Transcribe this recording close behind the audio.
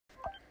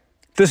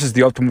This is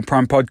the Optimal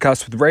Prime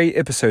Podcast with Ray,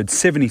 episode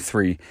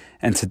 73,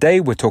 and today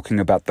we're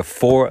talking about the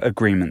 4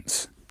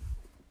 agreements.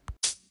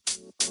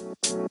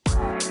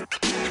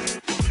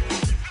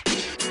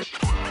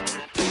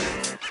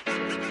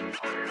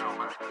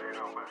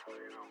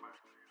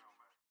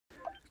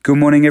 Good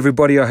morning,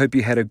 everybody. I hope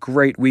you had a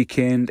great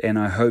weekend and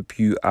I hope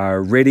you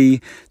are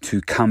ready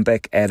to come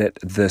back at it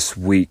this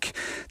week.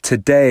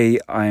 Today,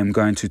 I am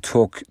going to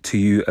talk to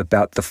you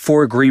about the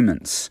 4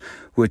 agreements,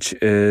 which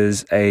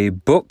is a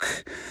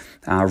book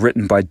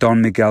written by Don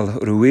Miguel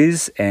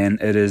Ruiz,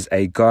 and it is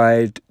a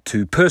guide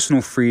to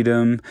personal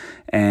freedom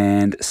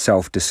and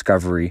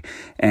self-discovery.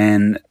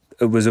 And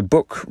it was a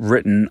book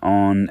written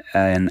on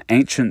an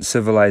ancient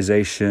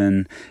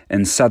civilization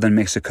in southern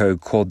Mexico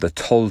called the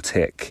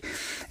Toltec.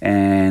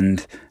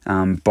 And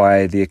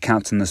by the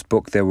accounts in this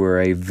book, they were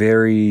a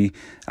very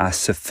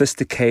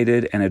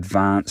sophisticated and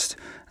advanced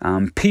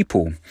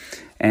people.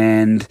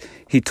 And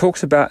he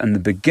talks about in the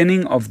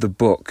beginning of the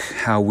book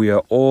how we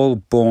are all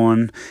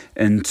born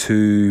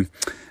into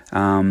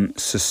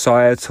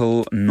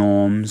societal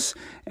norms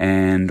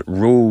and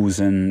rules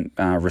and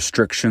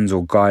restrictions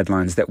or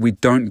guidelines that we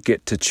don't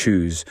get to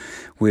choose.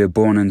 We are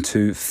born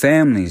into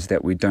families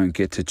that we don't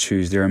get to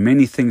choose. There are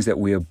many things that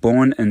we are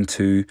born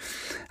into,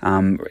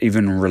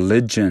 even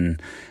religion,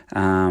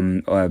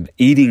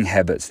 eating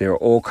habits. There are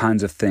all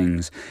kinds of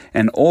things.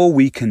 And all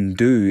we can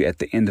do at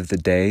the end of the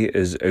day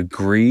is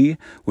agree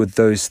with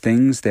those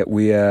things that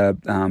we are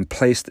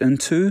placed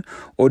into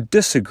or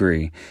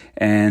disagree.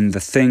 And the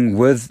thing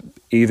with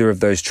either of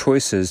those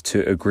choices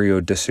to agree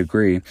or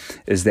disagree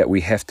is that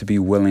we have to be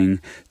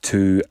willing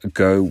to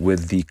go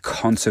with the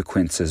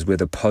consequences,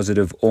 whether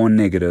positive or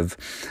negative,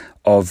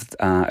 of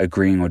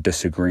agreeing or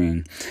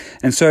disagreeing.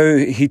 And so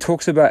he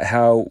talks about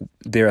how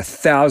there are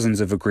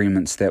thousands of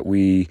agreements that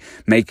we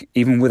make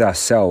even with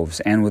ourselves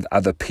and with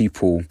other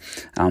people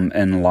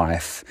in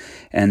life,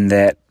 and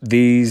that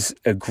these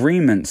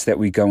agreements that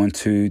we go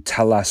into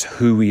tell us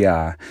who we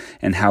are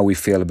and how we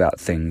feel about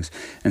things.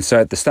 And so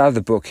at the start of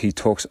the book, he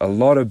talks a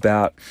lot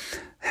about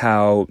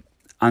how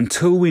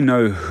until we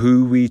know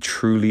who we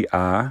truly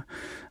are,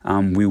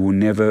 we will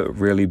never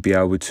really be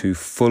able to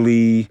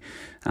fully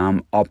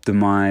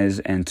optimize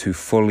and to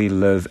fully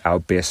live our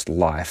best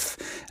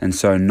life. And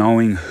so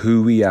knowing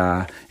who we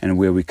are and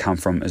where we come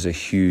from is a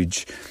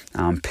huge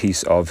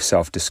piece of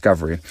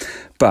self-discovery.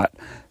 But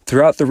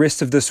throughout the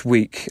rest of this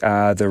week,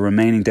 the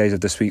remaining days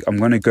of this week, I'm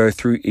going to go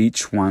through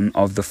each one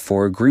of the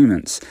 4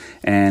 agreements,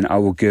 and I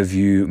will give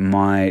you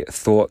my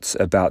thoughts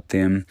about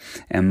them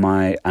and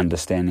my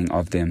understanding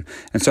of them.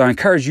 And so I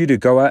encourage you to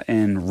go out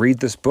and read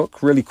this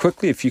book really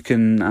quickly if you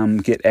can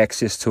get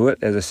access to it.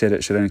 As I said,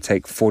 it should only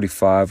take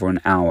 45 or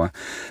an hour.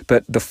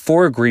 But the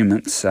 4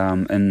 agreements,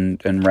 in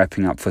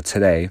wrapping up for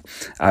today,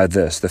 are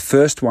this. The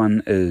first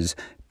one is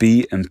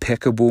be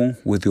impeccable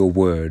with your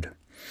word.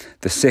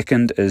 The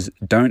second is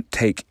don't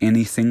take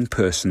anything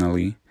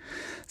personally.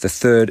 The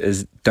third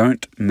is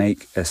don't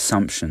make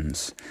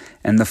assumptions.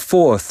 And the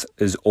fourth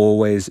is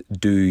always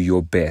do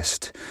your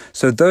best.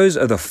 So those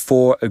are the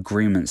 4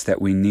 agreements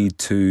that we need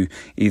to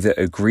either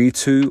agree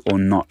to or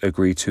not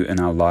agree to in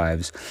our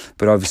lives.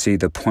 But obviously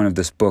the point of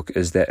this book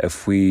is that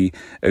if we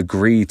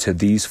agree to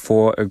these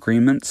 4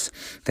 agreements,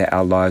 that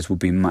our lives will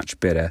be much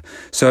better.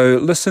 So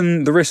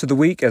listen the rest of the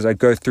week as I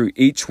go through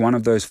each one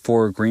of those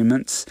 4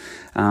 agreements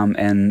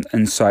and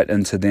insight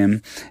into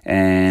them,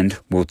 and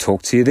we'll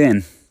talk to you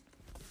then.